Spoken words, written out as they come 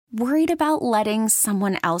Worried about letting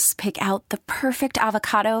someone else pick out the perfect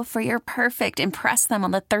avocado for your perfect impress them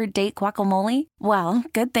on the third date guacamole? Well,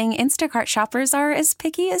 good thing Instacart shoppers are as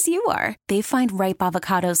picky as you are. They find ripe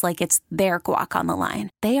avocados like it's their guac on the line.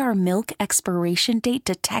 They are milk expiration date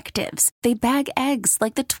detectives. They bag eggs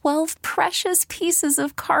like the 12 precious pieces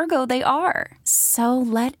of cargo they are. So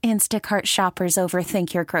let Instacart shoppers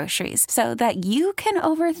overthink your groceries so that you can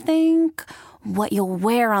overthink what you'll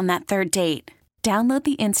wear on that third date. Download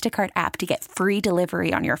the Instacart app to get free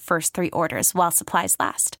delivery on your first 3 orders while supplies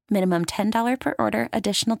last. Minimum $10 per order.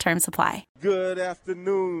 Additional terms apply. Good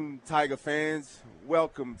afternoon, Tiger fans.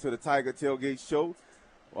 Welcome to the Tiger Tailgate Show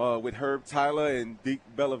with Herb Tyler and Deke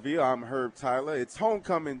Bellavia. I'm Herb Tyler. It's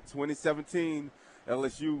homecoming 2017,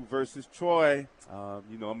 LSU versus Troy.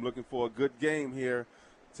 I'm looking for a good game here.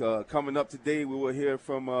 Coming up today, we will hear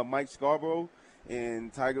from Mike Scarborough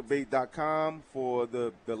and TigerBait.com for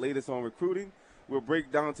the latest on recruiting. We'll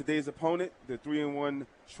break down today's opponent, the 3-1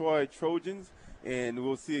 Troy Trojans, and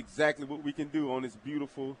we'll see exactly what we can do on this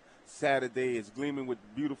beautiful Saturday. It's gleaming with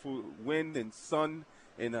beautiful wind and sun,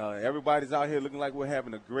 and everybody's out here looking like we're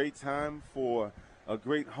having a great time for a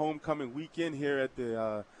great homecoming weekend here at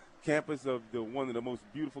the campus of one of the most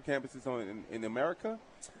beautiful campuses in America,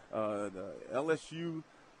 the LSU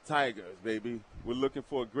Tigers, baby. We're looking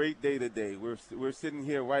for a great day today. We're sitting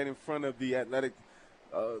here right in front of the athletic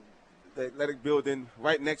building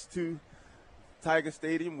right next to Tiger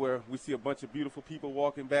Stadium, where we see a bunch of beautiful people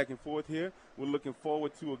walking back and forth here. We're looking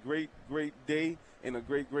forward to a great, great day and a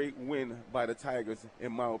great, great win by the Tigers,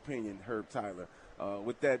 in my opinion, Herb Tyler.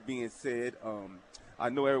 With that being said, I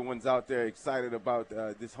know everyone's out there excited about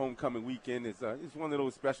this homecoming weekend. It's one of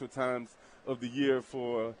those special times of the year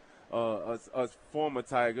for us former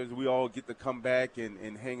Tigers. We all get to come back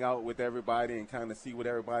and hang out with everybody and kind of see what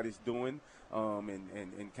everybody's doing.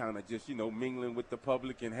 And kind of just, mingling with the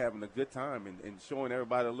public and having a good time and showing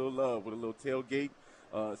everybody a little love with a little tailgate,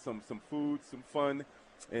 some food, some fun,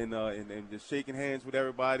 and just shaking hands with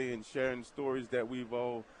everybody and sharing stories that we've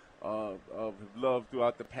all loved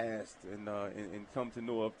throughout the past and come to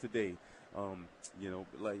know of today.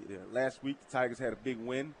 Last week the Tigers had a big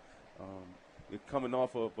win. They're coming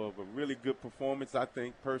off of a really good performance, I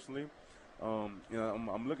think, personally.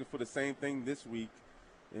 I'm looking for the same thing this week.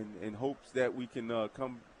 In hopes that we can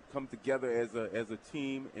come together as a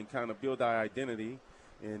team and kind of build our identity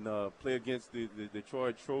and play against the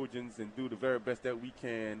Troy Trojans and do the very best that we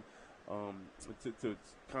can to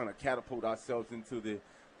kind of catapult ourselves into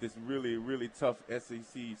this really, really tough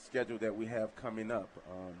SEC schedule that we have coming up.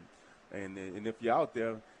 And if you're out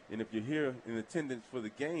there and if you're here in attendance for the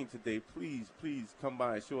game today, please come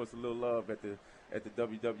by and show us a little love at the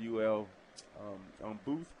WWL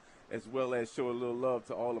booth, as well as show a little love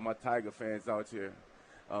to all of my Tiger fans out here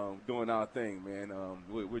doing our thing, man.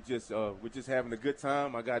 We're just having a good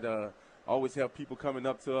time. I always have people coming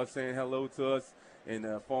up to us saying hello to us, and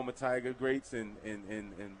former Tiger greats and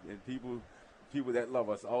people that love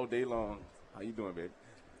us all day long. How you doing, baby?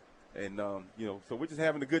 And so we're just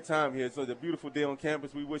having a good time here. So it's a beautiful day on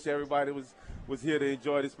campus. We wish everybody was here to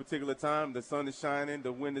enjoy this particular time. The sun is shining,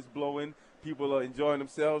 the wind is blowing. People are enjoying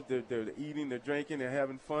themselves. They're eating, they're drinking, they're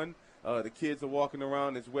having fun. The kids are walking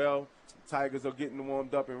around as well. Tigers are getting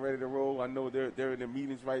warmed up and ready to roll. I know they're in their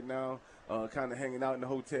meetings right now, kind of hanging out in the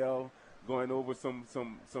hotel, going over some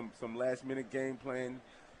last minute game plan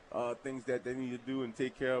things that they need to do and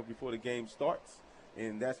take care of before the game starts.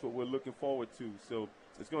 And that's what we're looking forward to. So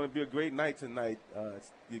it's going to be a great night tonight.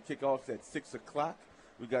 The kickoff's at 6 o'clock.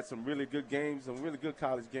 We got some really good games, some really good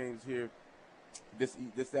college games here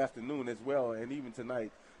this afternoon as well, and even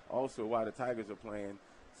tonight also while the Tigers are playing.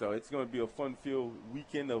 So it's going to be a fun-filled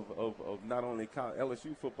weekend of not only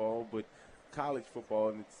LSU football but college football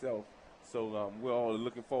in itself. So we're all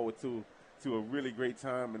looking forward to a really great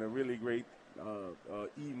time and a really great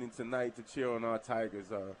evening tonight to cheer on our Tigers.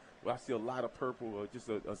 I see a lot of purple, just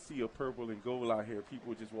a sea of purple and gold out here.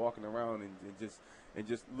 People just walking around and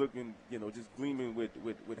just looking, just gleaming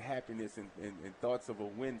with happiness and thoughts of a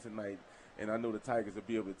win tonight. And I know the Tigers will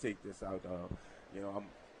be able to take this out.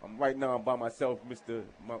 I'm right now. I'm by myself.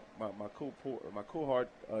 My cohort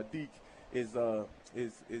Deke is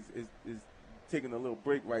taking a little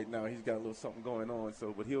break right now. He's got a little something going on.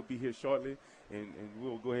 But he'll be here shortly, and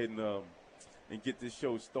we'll go ahead and get this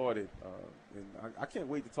show started. And I can't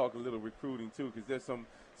wait to talk a little recruiting too, because there's some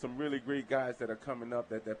really great guys that are coming up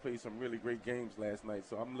that played some really great games last night.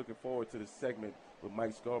 So I'm looking forward to this segment with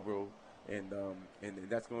Mike Scarborough, and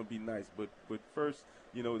that's going to be nice. But first,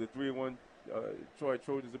 the 3-1 Troy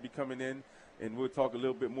Trojans will be coming in, and we'll talk a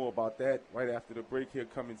little bit more about that right after the break here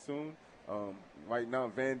coming soon. Right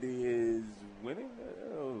now, Vandy is winning.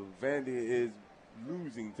 Vandy is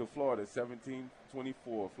losing to Florida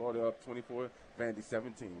 17-24. Florida up 24, Vandy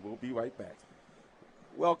 17. We'll be right back.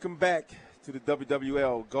 Welcome back to the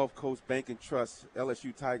WWL Gulf Coast Bank and Trust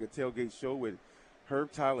LSU Tiger Tailgate Show with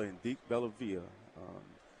Herb Tyler and Deke Bellavia.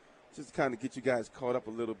 Just to kind of get you guys caught up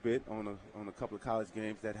a little bit on a couple of college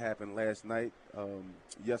games that happened last night.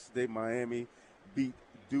 Yesterday, Miami beat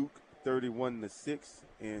Duke 31-6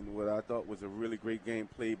 in what I thought was a really great game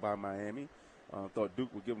played by Miami. Thought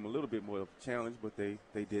Duke would give them a little bit more of a challenge, but they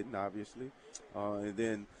didn't, obviously. And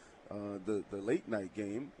then the late night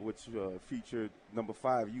game, which featured number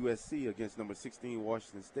 5 USC against number 16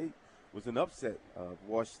 Washington State, was an upset.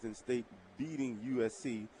 Washington State beating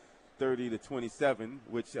USC 30-27,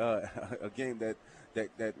 which a game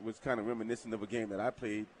that was kind of reminiscent of a game that I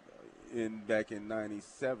played back in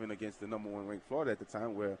 '97 against the number 1 ranked Florida at the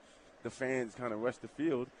time, where the fans kind of rushed the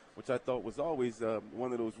field, which I thought was always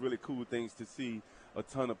one of those really cool things to see. A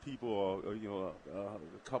ton of people, or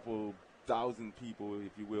a couple thousand people,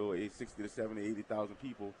 if you will, 60 to 70, 80,000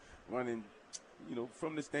 people running,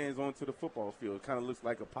 from the stands onto the football field. It kind of looks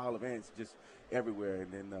like a pile of ants just everywhere,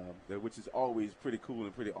 and then which is always pretty cool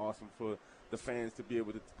and pretty awesome for the fans to be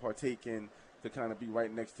able to partake in, to kind of be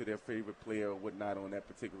right next to their favorite player or whatnot on that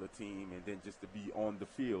particular team, and then just to be on the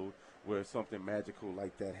field where something magical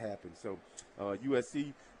like that happened. So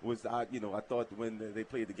USC was, I thought when they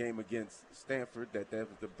played the game against Stanford that was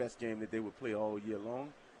the best game that they would play all year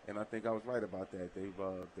long. And I think I was right about that.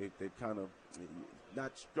 They've kind of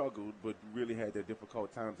not struggled, but really had their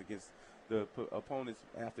difficult times against the opponents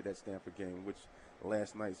after that Stanford game, which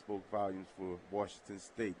last night spoke volumes for Washington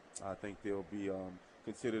State. I think they'll be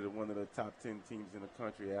considered one of the top 10 teams in the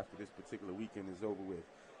country after this particular weekend is over with.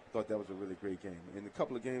 I thought that was a really great game. And a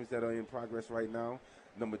couple of games that are in progress right now,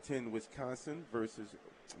 number 10, Wisconsin versus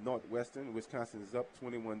Northwestern. Wisconsin is up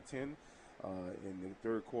 21-10 in the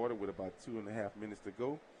third quarter with about 2.5 minutes to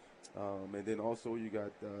go. And then also you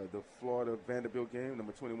got the Florida-Vanderbilt game.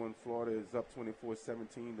 Number 21, Florida is up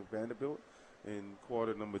 24-17 to Vanderbilt in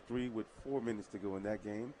quarter number 3 with 4 minutes to go in that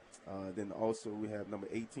game. Then also we have number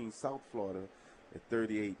 18, South Florida at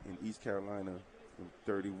 38 in East Carolina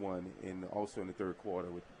 31, and also in the third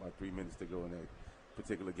quarter with about 3 minutes to go in that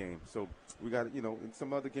particular game. So we got, and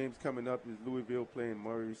some other games coming up is Louisville playing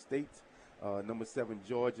Murray State. Number 7,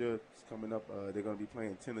 Georgia is coming up. They're going to be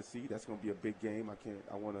playing Tennessee. That's going to be a big game.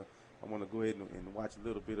 I want to go ahead and watch a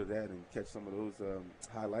little bit of that and catch some of those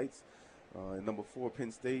highlights. Number 4,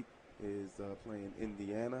 Penn State is playing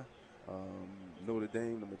Indiana. Notre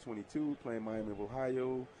Dame, number 22, playing Miami of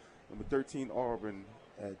Ohio. Number 13, Auburn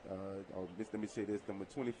at, let me say this, number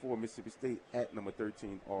 24, Mississippi State at number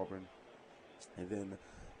 13, Auburn. And then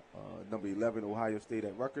number 11, Ohio State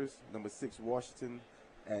at Rutgers. Number 6, Washington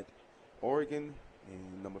at Oregon.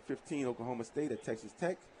 And number 15, Oklahoma State at Texas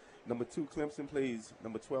Tech. Number 2, Clemson plays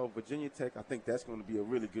number 12, Virginia Tech. I think that's going to be a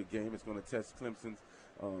really good game. It's going to test Clemson's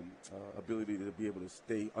ability to be able to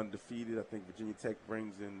stay undefeated. I think Virginia Tech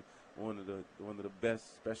brings in one of the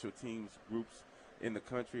best special teams groups in the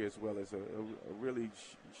country, as well as a really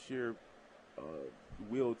sheer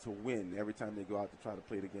will to win every time they go out to try to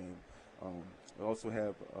play the game. We also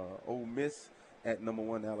have Ole Miss at number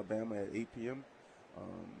 1, Alabama at 8 p.m.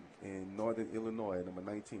 In Northern Illinois at number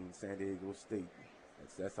 19, San Diego State.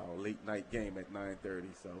 That's our late night game at 9:30.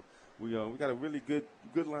 So we got a really good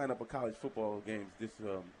lineup of college football games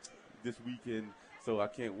this weekend. So I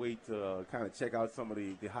can't wait to kind of check out some of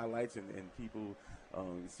the highlights and people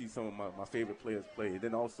see some of my favorite players play. And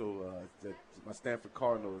then also my Stanford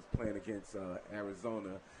Cardinals playing against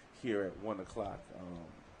Arizona here at 1 o'clock.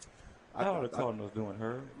 How are the Cardinals doing,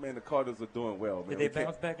 Herb? Man, the Cardinals are doing well, man. Did they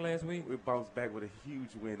bounce back last week? We bounced back with a huge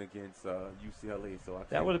win against UCLA. So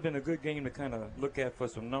that would have been a good game to kind of look at for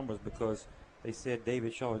some numbers, because they said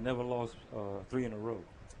David Shaw has never lost 3 in a row.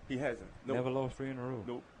 He hasn't. Nope. Never lost 3 in a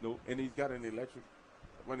row. Nope. And he's got an electric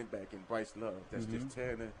running back in Bryce Love that's just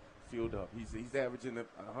tearing the field up. He's averaging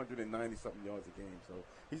 190-something yards a game. So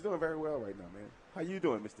he's doing very well right now, man. How you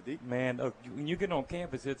doing, Mr. D? Man, when you get on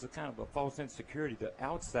campus, it's a kind of a false sense of security. The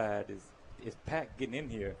outside is packed getting in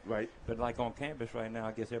here. Right. But like on campus right now,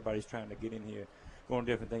 I guess everybody's trying to get in here, going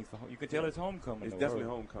to different things. You can tell it's homecoming. It's definitely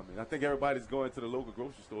homecoming. I think everybody's going to the local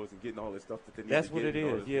grocery stores and getting all the stuff that they need. That's to what get it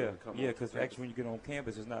is, yeah. Yeah, because actually when you get on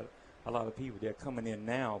campus, it's not a lot of people. They're coming in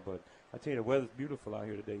now, but I tell you, the weather's beautiful out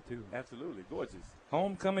here today, too. Absolutely. Gorgeous.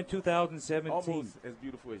 Homecoming 2017. Almost as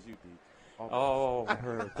beautiful as you, D. Oh,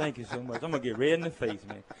 Herb, thank you so much. I'm going to get red in the face,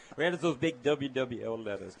 man. Red as those big WWL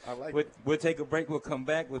letters. I like it. We'll take a break. We'll come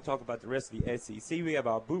back. We'll talk about the rest of the SEC. We have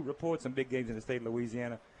our boot reports, some big games in the state of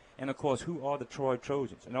Louisiana. And, of course, who are the Troy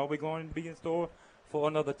Trojans? And are we going to be in store for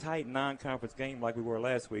another tight non-conference game like we were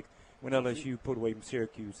last week when LSU put away from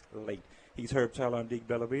Syracuse late. He's Herb Tyler. I'm Deke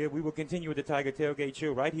Bellavia. We will continue with the Tiger Tailgate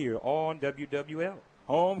Show right here on WWL.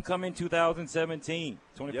 Homecoming 2017.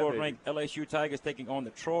 24th ranked LSU Tigers taking on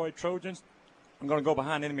the Troy Trojans. I'm going to go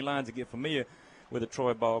behind enemy lines to get familiar with the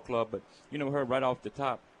Troy Ball Club. But, Herb, right off the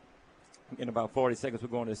top, in about 40 seconds, we're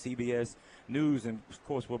going to CBS News, and, of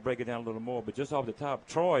course, we'll break it down a little more. But just off the top,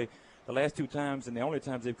 Troy, the last two times and the only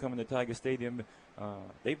times they've come into Tiger Stadium,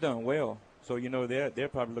 they've done well. So, they're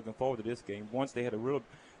probably looking forward to this game. One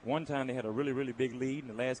time they had a really, really big lead,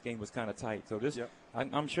 and the last game was kind of tight. So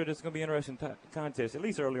I'm sure this is going to be an interesting contest, at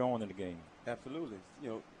least early on in the game. Absolutely.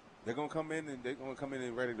 They're going to come in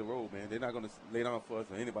and ready to roll, man. They're not going to lay down for us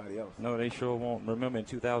or anybody else. No, they sure won't. Remember, in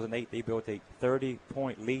 2008, they built a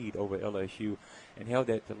 30-point lead over LSU and held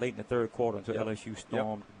that to late in the third quarter until LSU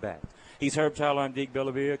stormed back. He's Herb Tyler. I'm Deke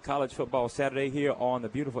Bellavia. College football Saturday here on the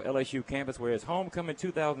beautiful LSU campus, where it's homecoming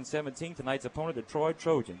 2017. Tonight's opponent, the Troy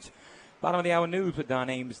Trojans. Bottom of the hour news with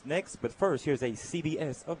Don Ames next, but first, here's a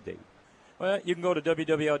CBS update. Well, you can go to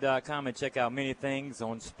WWL.com and check out many things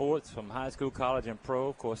on sports from high school, college, and pro.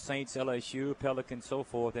 Of course, Saints, LSU, Pelicans, so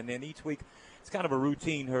forth. And then each week, it's kind of a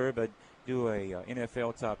routine, Herb. I do a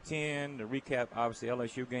NFL top 10, the recap, obviously,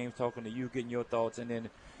 LSU games, talking to you, getting your thoughts, and then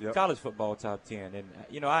college football top 10.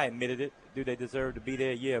 And, I admitted it. Do they deserve to be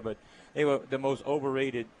there? Yeah, but they were the most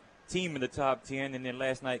overrated team in the top 10, and then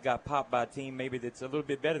last night got popped by a team maybe that's a little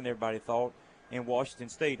bit better than everybody thought in Washington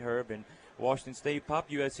State, Herb. And Washington State popped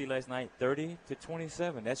USC last night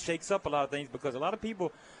 30-27. That shakes up a lot of things because a lot of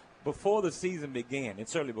people, before the season began, and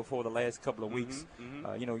certainly before the last couple of weeks,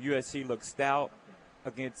 USC looked stout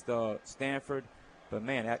against Stanford, but,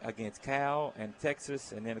 man, against Cal and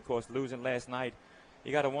Texas, and then, of course, losing last night,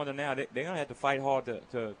 you got to wonder now, they're going to have to fight hard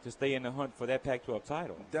to stay in the hunt for that Pac-12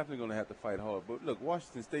 title. Definitely going to have to fight hard. But, look,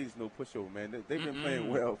 Washington State is no pushover, man. They've been playing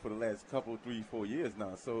well for the last couple, 3-4 years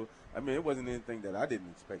now. So, it wasn't anything that I didn't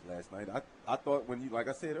expect last night. I thought like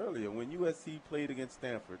I said earlier, when USC played against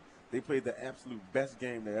Stanford, they played the absolute best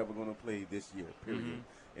game they're ever going to play this year, period.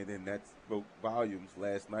 And then that spoke volumes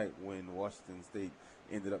last night when Washington State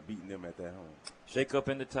ended up beating them at their home. Shake up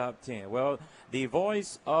in the top 10. Well, the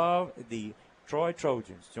voice of the Troy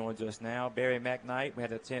Trojans joins us now. Barry McKnight.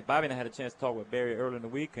 Bobby and I had a chance to talk with Barry earlier in the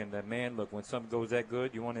week, and man, look, when something goes that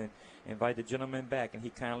good, you want to invite the gentleman back, and he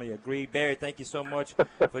kindly agreed. Barry, thank you so much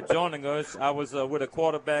for joining us. I was with a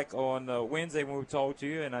quarterback on Wednesday when we talked to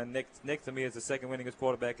you, and next to me is the second winningest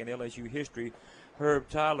quarterback in LSU history, Herb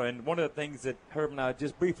Tyler. And one of the things that Herb and I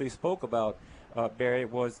just briefly spoke about, Barry,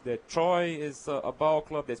 was that Troy is a ball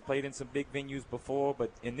club that's played in some big venues before, but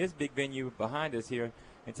in this big venue behind us here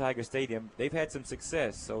in Tiger Stadium, they've had some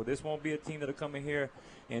success. So this won't be a team that'll come in here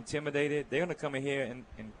intimidated. They're going to come in here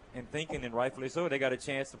and thinking, and rightfully so, they got a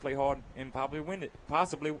chance to play hard and probably win it,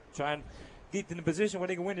 possibly try and get in a position where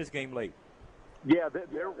they can win this game late. Yeah,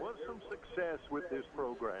 there was some success with this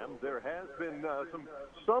program. There has been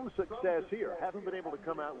some success here. Haven't been able to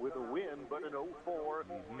come out with a win, but in 2004,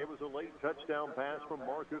 it was a late touchdown pass from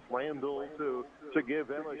Marcus Randall to give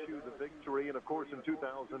LSU the victory. And, of course, in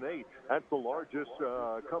 2008, that's the largest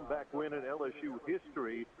comeback win in LSU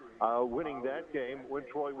history, winning that game when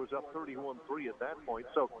Troy was up 31-3 at that point.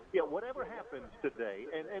 So, yeah, whatever happens today,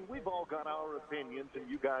 and we've all got our opinions, and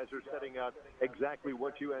you guys are setting out exactly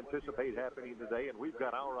what you anticipate happening today. And we've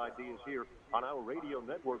got our ideas here on our radio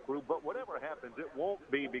network group. But whatever happens, it won't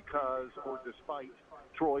be because or despite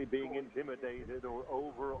Troy being intimidated or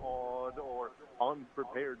overawed or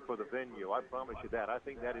unprepared for the venue. I promise you that. I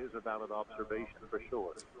think that is a valid observation for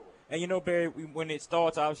sure. And, Barry, when it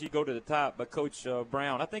starts, obviously you go to the top. But Coach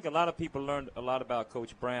Brown, I think a lot of people learned a lot about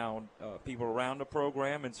Coach Brown, people around the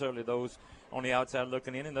program, and certainly those on the outside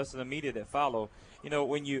looking in, and us in the media that follow.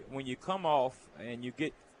 When you come off and you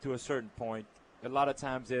get to a certain point, a lot of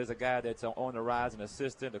times there's a guy that's on the rise, an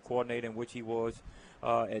assistant, a coordinator, in which he was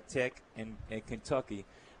at Tech and Kentucky.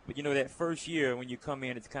 But, that first year when you come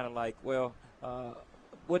in, it's kind of like, well,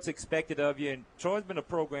 what's expected of you? And Troy's been a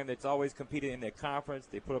program that's always competed in their conference.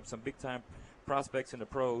 They put up some big-time prospects in the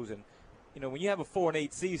pros. And, when you have a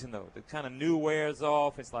 4-8 season, though, the kind of new wears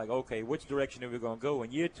off. It's like, okay, which direction are we going to go?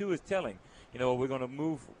 And year two is telling. We're going to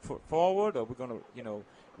move forward, or we're going to,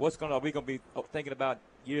 are we going to be thinking about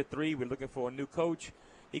year three? We're looking for a new coach.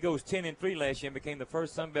 He goes 10-3 last year and became the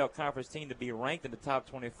first Sun Belt Conference team to be ranked in the top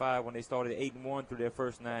 25 when they started 8-1 through their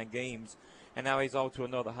first 9 games. And now he's off to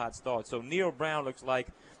another hot start. So Neil Brown looks like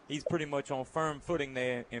he's pretty much on firm footing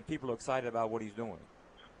there, and people are excited about what he's doing.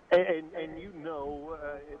 And you know,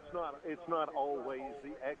 it's not always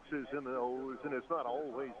the X's and the O's, and it's not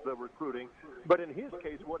always the recruiting. But in his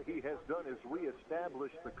case, what he has done is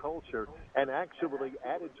reestablished the culture and actually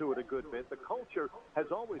added to it a good bit. The culture has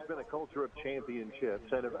always been a culture of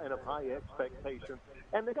championships and of high expectations,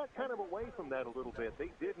 and they got kind of away from that a little bit.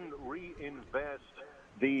 They didn't reinvest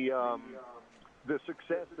the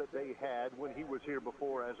success that they had when he was here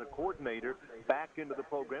before as a coordinator back into the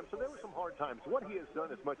program. So there were some hard times. What he has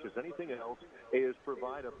done as much as anything else is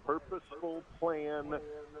provide a purposeful plan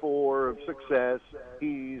for success.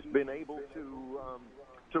 He's been able to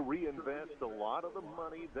reinvest a lot of the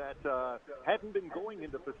money that hadn't been going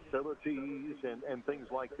into facilities and things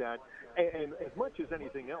like that. And as much as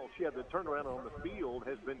anything else, yeah, the turnaround on the field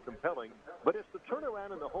has been compelling, but it's the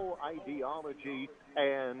turnaround in the whole ideology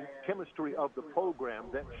and chemistry of the program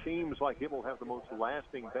that seems like it will have the most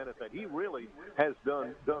lasting benefit. He really has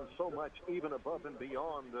done so much, even above and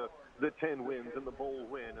beyond the 10 wins and the bowl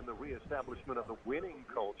win and the reestablishment of the winning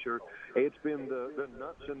culture. It's been the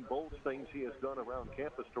nuts and bolts things he has done around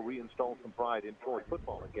campus to reinstall some pride in Troy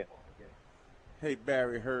football again. Hey,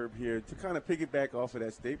 Barry, Herb here. To kind of piggyback off of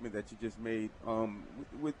that statement that you just made,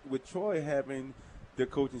 with Troy having their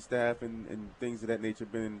coaching staff and things of that nature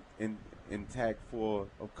been intact for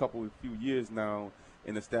a few years now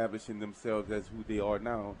and establishing themselves as who they are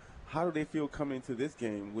now, how do they feel coming into this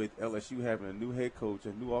game with LSU having a new head coach,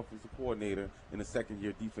 a new offensive coordinator, and a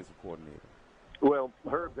second-year defensive coordinator? Well,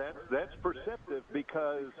 Herb, that's perceptive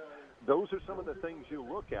because those are some of the things you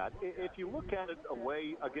look at. If you look at it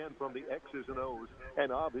away, again, from the X's and O's,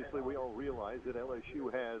 and obviously we all realize that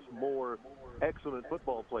LSU has more excellent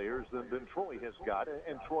football players than Troy has got,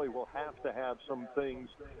 and Troy will have to have some things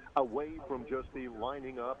away from just the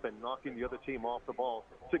lining up and knocking the other team off the ball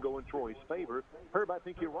to go in Troy's favor. Herb, I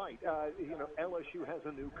think you're right. LSU has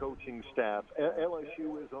a new coaching staff.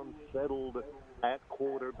 LSU is unsettled at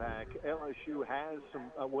quarterback. LSU has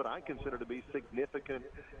some what I consider to be significant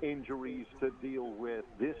injuries to deal with.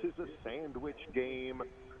 This is a sandwich game,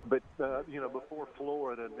 but before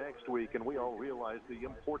Florida next week, and we all realize the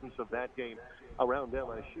importance of that game around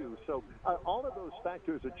LSU. So all of those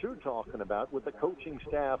factors that you're talking about with the coaching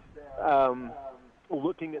staff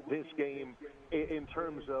looking at this game in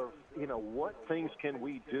terms of, what things can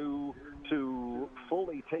we do to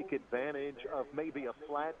fully take advantage of maybe a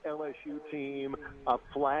flat LSU team, a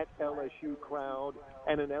flat LSU crowd,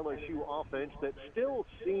 and an LSU offense that still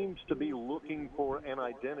seems to be looking for an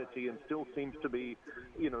identity and still seems to be,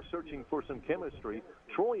 searching for some chemistry.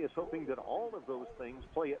 Troy is hoping that all of those things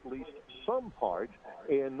play at least some part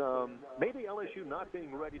in maybe LSU not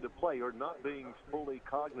being ready to play or not being fully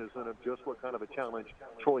cognizant of just what kind of a challenge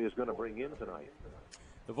Troy is going to bring in tonight.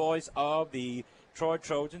 The voice of the Troy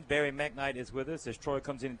Trojans, Barry McKnight, is with us as Troy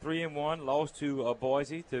comes in 3-1, lost to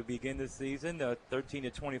Boise to begin the season,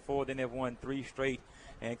 13-24. Then they've won 3 straight,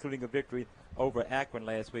 including a victory over Akron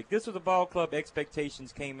last week. This was a ball club.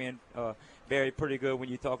 Expectations came in, Barry, pretty good when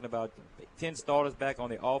you're talking about 10 starters back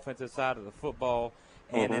on the offensive side of the football.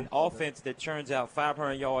 And an offense that churns out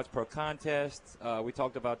 500 yards per contest. We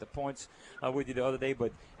talked about the points with you the other day,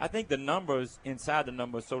 but I think the numbers, inside the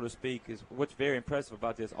numbers, so to speak, is what's very impressive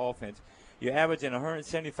about this offense. You're averaging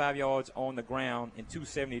 175 yards on the ground and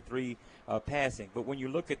 273 passing. But when you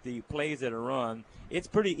look at the plays that are run, it's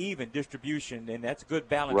pretty even distribution, and that's good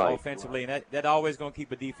balance offensively, and that always going to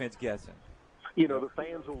keep a defense guessing. The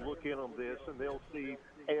fans will look in on this, and they'll see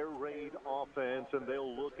air raid offense, and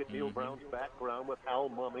they'll look at Neil Brown's background with Al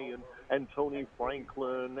Mummy and Tony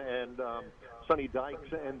Franklin and Sonny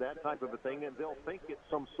Dykes and that type of a thing, and they'll think it's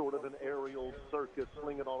some sort of an aerial circus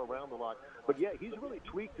slinging all around the lot. But, yeah, he's really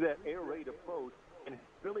tweaked that air raid approach and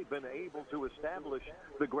really been able to establish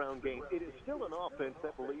the ground game. It is still an offense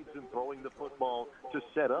that believes in throwing the football to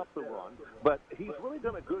set up the run, but he's really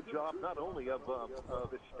done a good job not only of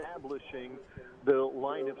establishing the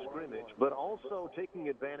line of scrimmage, but also taking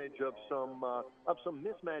advantage of some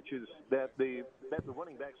mismatches that the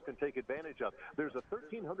running backs can take advantage of. There's a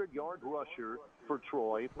 1,300-yard rusher for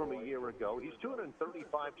Troy from a year ago. He's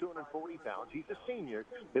 235, 240 pounds. He's a senior.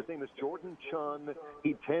 His name is Jordan Chun.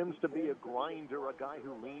 He tends to be a grinder, a guy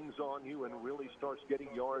who leans on you and really starts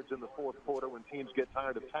getting yards in the fourth quarter when teams get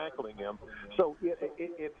tired of tackling him. So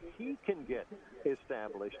if he can get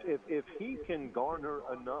established, if he can garner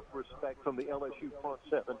enough respect from the LSU front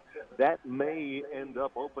seven, that may end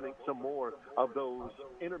up opening some more of those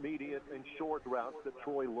intermediate and short routes that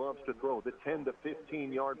Troy loves to throw, the 10 to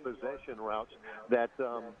 15-yard possession routes that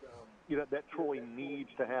that Troy needs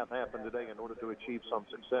to have happen today in order to achieve some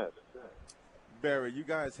success. Barry, you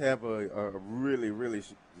guys have a really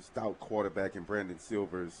stout quarterback in Brandon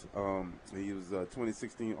Silvers. He was a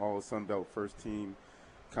 2016 All Sun Belt first team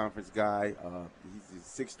conference guy.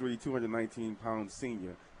 He's a 6'3", 219-pound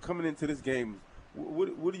senior. Coming into this game,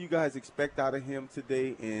 what do you guys expect out of him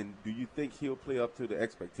today, and do you think he'll play up to the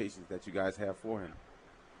expectations that you guys have for him?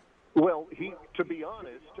 Well, to be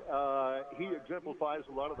honest, he exemplifies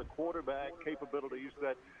a lot of the quarterback capabilities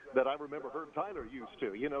that I remember Herb Tyler used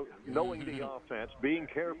to. You know, knowing the offense, being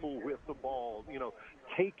careful with the ball, you know,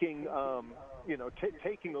 taking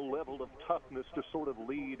a level of toughness to sort of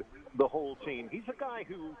lead the whole team. He's a guy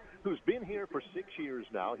who's been here for 6 years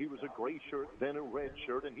now. He was a gray shirt, then a red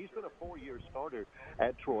shirt, and he's been a 4-year starter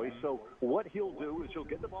at Troy. So what he'll do is he'll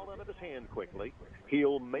get the ball out of his hand quickly.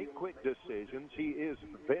 He'll make quick decisions. He is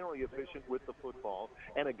very efficient with the football,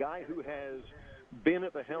 and a guy who has been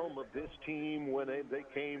at the helm of this team when they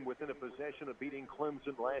came within a possession of beating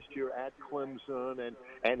Clemson last year at Clemson,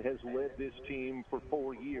 and has led this team for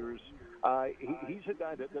 4 years. He's a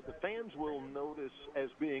guy that the fans will notice as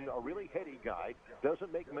being a really heady guy,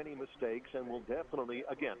 doesn't make many mistakes, and will definitely,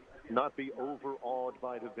 again, not be overawed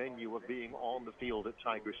by the venue of being on the field at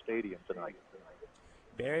Tiger Stadium tonight.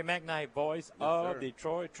 Barry McKnight, voice of the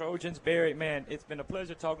Troy Trojans. Barry, man, it's been a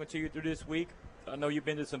pleasure talking to you through this week. I know you've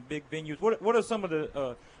been to some big venues. What are some of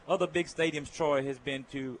the other big stadiums Troy has been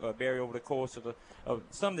to, Barry, over the course of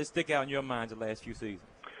some that stick out in your mind the last few seasons?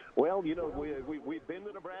 Well, you know, we've been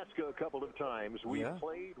to Nebraska a couple of times. We've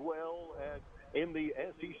played well in the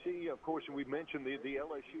SEC. Of course, we mentioned the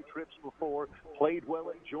LSU trips before. Played well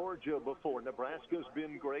at Georgia before. Nebraska's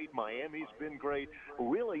been great. Miami's been great.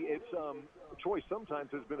 Really, it's Troy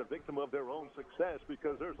sometimes has been a victim of their own success,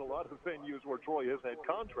 because there's a lot of venues where Troy has had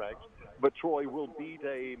contracts, but Troy will beat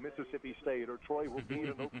a Mississippi State, or Troy will beat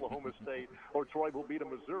an Oklahoma State, or Troy will beat a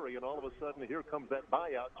Missouri, and all of a sudden here comes that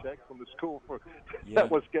buyout check from the school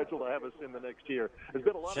that was scheduled to have us in the next year. There's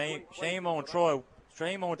been a lot shame on Troy.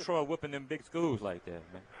 Shame on Troy whipping them big schools like that,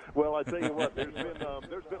 man. Well, I tell you what, there's been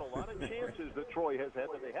a lot of chances that Troy has had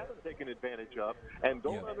that they haven't taken advantage of, and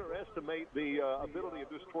don't underestimate the ability of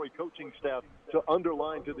this Troy coaching staff to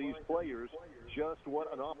underline to these players just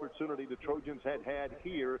what an opportunity the Trojans had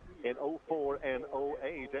here in 04 and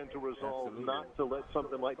 08, and to resolve not to let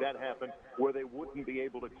something like that happen where they wouldn't be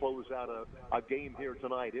able to close out a game here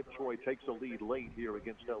tonight if Troy takes a lead late here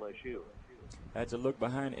against LSU. That's a look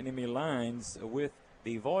behind enemy lines with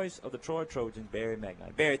the voice of the Troy Trojans, Barry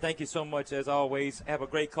McKnight. Barry, thank you so much, as always. Have a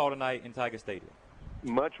great call tonight in Tiger Stadium.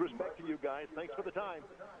 Much respect to you guys. Thanks for the time.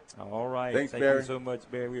 All right. Thanks, Thank Barry. you so much,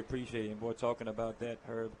 Barry. We appreciate it. And, boy, talking about that,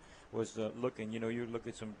 Herb was looking, you look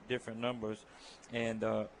at some different numbers, and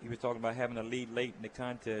he was talking about having a lead late in the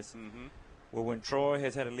contest. Mm-hmm. Well, when Troy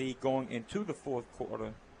has had a lead going into the fourth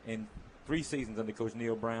quarter in 3 seasons under Coach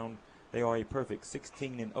Neil Brown, they are a perfect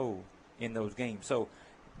 16-0 in those games. So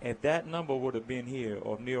if that number would have been here,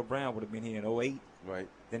 or if Neil Brown would have been here in 08, right,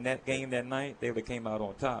 then that game that night, they would have came out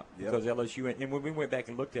on top. Because LSU, and when we went back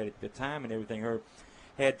and looked at it, the time and everything,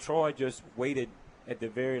 had Troy just waited at the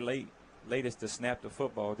very latest to snap the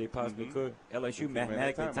football, they possibly could. LSU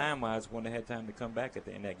mathematically, time-wise, wouldn't have had time to come back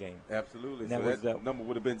in that game. Absolutely. And so that number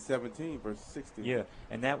would have been 17 versus 16. Yeah,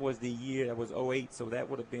 and that was the year, that was 08, so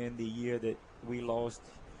that would have been the year that we lost.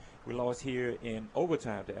 We lost here in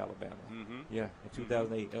overtime to Alabama. Mm-hmm. Yeah, in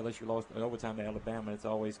 2008, LSU lost in overtime to Alabama. It's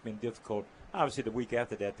always been difficult, obviously, the week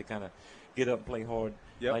after that to kind of get up and play hard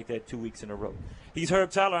like that 2 weeks in a row. He's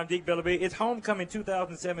Herb Tyler. I'm Deke Bellavia. It's Homecoming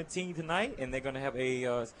 2017 tonight, and they're going to have a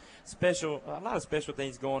lot of special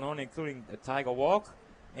things going on, including a Tiger Walk.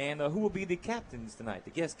 And who will be the captains tonight, the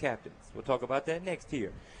guest captains? We'll talk about that next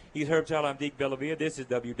here. He's Herb Tyler. I'm Deke Bellavia. This is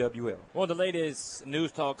WWL. Well, the latest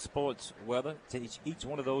news, talk, sports, weather. To each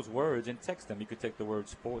one of those words and text them. You could take the word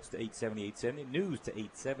sports to 870-870, news to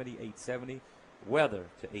 870-870, weather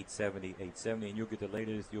to 870-870, and you'll get the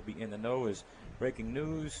latest. You'll be in the know as breaking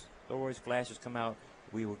news, stories, flashes come out.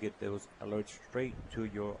 We will get those alerts straight to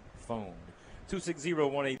your phone.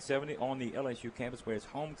 260-1870 on the LSU campus, where it's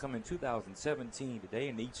Homecoming 2017 today.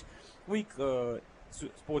 And each week,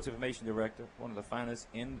 Sports Information Director, one of the finest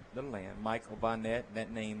in the land, Michael Barnett. That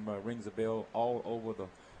name rings a bell all over the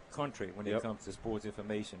country when it comes to sports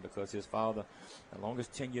information, because his father, the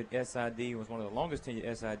longest tenured SID, was one of the longest tenured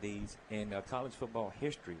SIDs in college football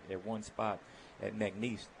history at one spot at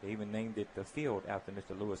McNeese. They even named it the field after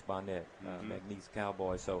Mr. Lewis Barnett, McNeese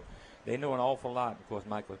Cowboys. So they know an awful lot. Of course,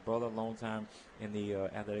 Michael's brother, long time in the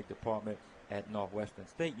athletic department at Northwestern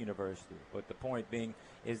State University. But the point being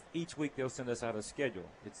is each week they'll send us out a schedule.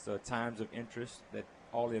 It's times of interest, that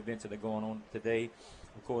all the events that are going on today.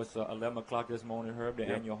 Of course, 11 o'clock this morning, Herb, the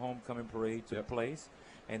annual homecoming parade took place.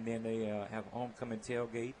 And then they have homecoming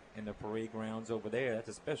tailgate in the parade grounds over there. That's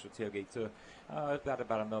a special tailgate, too. It's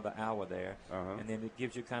about another hour there. And then it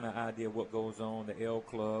gives you kind of idea of what goes on, the L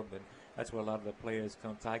Club, and that's where a lot of the players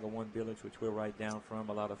come. Tiger One Village, which we're right down from,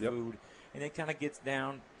 a lot of food. And it kind of gets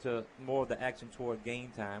down to more of the action toward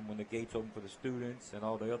game time when the gates open for the students and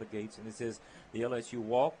all the other gates. And it says the LSU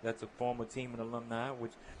Walk. That's a former team and alumni,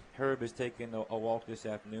 which Herb is taking a walk this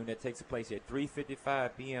afternoon. That takes place at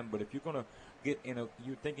 3:55 p.m. But if you're going to get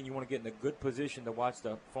you're thinking you want to get in a good position to watch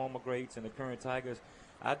the former greats and the current Tigers,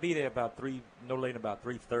 I'd be there about no later than about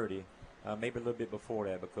 3:30. Maybe a little bit before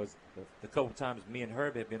that, because the couple times me and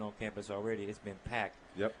Herb have been on campus already, it's been packed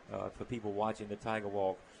for people watching the Tiger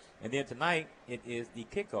Walk. And then tonight, it is the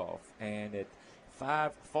kickoff. And at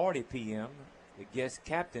 5:40 p.m., the guest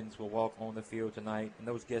captains will walk on the field tonight. And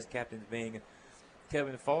those guest captains being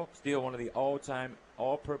Kevin Falk, still one of the all-time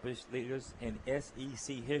all-purpose leaders in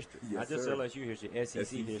SEC history. Not just LSU history,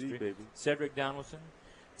 SEC history. Baby. Cedric Donaldson,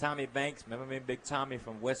 Tommy Banks, remember me, Big Tommy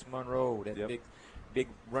from West Monroe, that big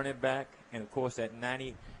running back. And, of course, that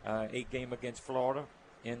 98 game against Florida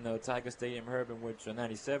in the Tiger Stadium, Herb, in which a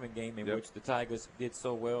 97 game in which the Tigers did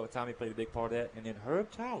so well. Tommy played a big part of that. And then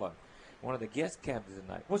Herb Tyler, one of the guest captains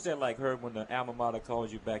tonight. What's that like, Herb, when the alma mater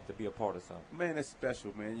calls you back to be a part of something? Man, that's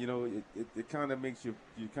special, man. You know, it kind of makes you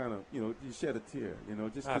kind of, you shed a tear,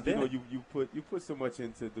 just because, you put so much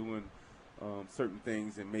into doing certain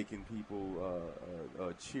things and making people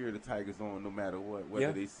cheer the Tigers on no matter what,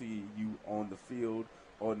 whether they see you on the field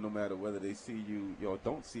or no matter whether they see you,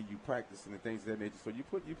 don't see you practicing and things of that nature. So you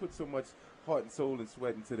put so much heart and soul and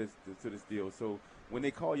sweat into this deal. So when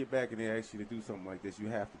they call you back and they ask you to do something like this, you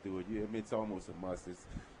have to do it. It's almost a must.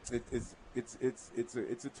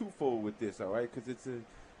 It's a twofold with this, all right? Because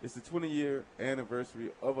it's the 20-year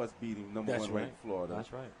anniversary of us beating number one ranked Florida.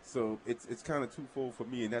 That's right. So it's kind of twofold for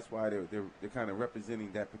me, and that's why they're kind of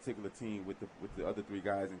representing that particular team with the other three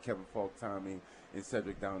guys, and Kevin Falk, Tommy, and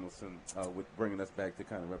Cedric Donaldson, with bringing us back to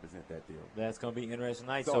kind of represent that deal. That's going to be interesting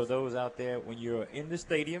night. So those out there, when you're in the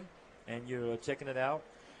stadium and you're checking it out,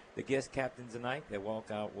 the guest captains tonight that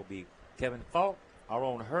walk out will be Kevin Falk, our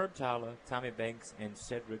own Herb Tyler, Tommy Banks, and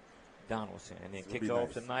Cedric Donaldson. And then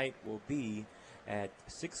kickoff tonight will be at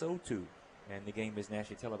 6:02, and the game is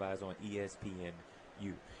nationally televised on ESPNU.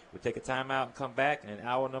 We'll take a timeout and come back. And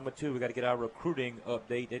hour number 2, we got to get our recruiting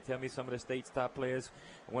update. They tell me some of the state's top players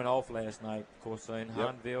went off last night, of course, in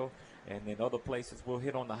Huntsville and then other places. We'll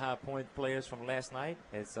hit on the high point players from last night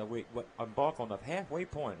as we embark on the halfway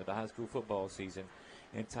point of the high school football season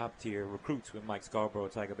and top-tier recruits with Mike Scarborough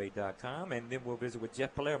at TigerBait.com. And then we'll visit with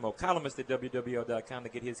Jeff Palermo, columnist at WWL.com, to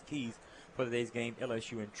get his keys for today's game,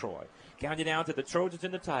 LSU and Troy. Counting down to the Trojans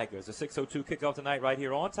and the Tigers. A 6:02 kickoff tonight right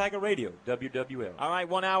here on Tiger Radio, WWL. All right,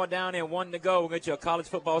 1 hour down and 1 to go. We'll get you a college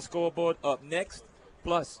football scoreboard up next.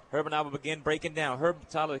 Plus, Herb and I will begin breaking down Herb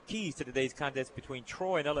Tyler keys to today's contest between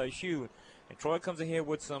Troy and LSU. And Troy comes in here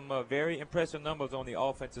with some very impressive numbers on the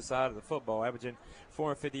offensive side of the football, averaging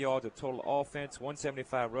 450 yards of total offense,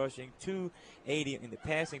 175 rushing, 280 in the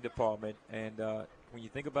passing department. And when you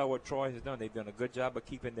think about what Troy has done, they've done a good job of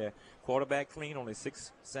keeping their quarterback clean, only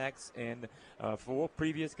 6 sacks in 4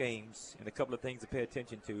 previous games. And a couple of things to pay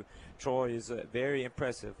attention to. Troy is very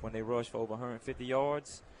impressive when they rush for over 150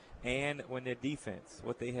 yards and when their defense,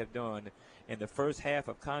 what they have done in the first half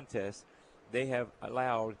of contest, they have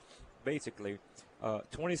allowed basically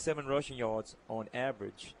 27 rushing yards on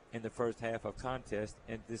average in the first half of contest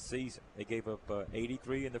in this season. They gave up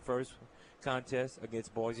 83 in the first contest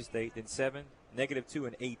against Boise State, then 7, -2,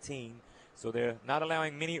 and 18. So they're not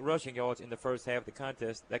allowing many rushing yards in the first half of the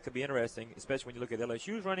contest. That could be interesting, especially when you look at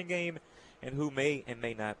LSU's running game and who may and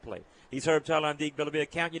may not play. He's Herb Tyler. I'm Deke Billabia.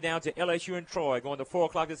 Count you down to LSU and Troy going to 4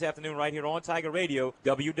 o'clock this afternoon right here on Tiger Radio,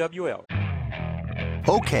 WWL.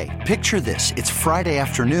 Okay, picture this. It's Friday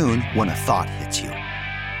afternoon when a thought hits you.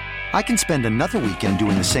 I can spend another weekend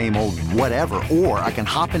doing the same old whatever, or I can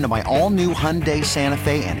hop into my all-new Hyundai Santa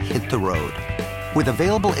Fe and hit the road. With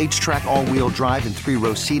available H-Track all-wheel drive and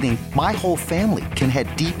 3-row seating, my whole family can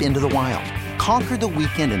head deep into the wild. Conquer the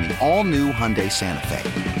weekend in the all-new Hyundai Santa Fe.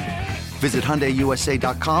 Visit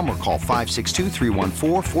HyundaiUSA.com or call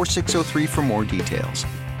 562-314-4603 for more details.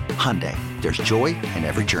 Hyundai, there's joy in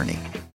every journey.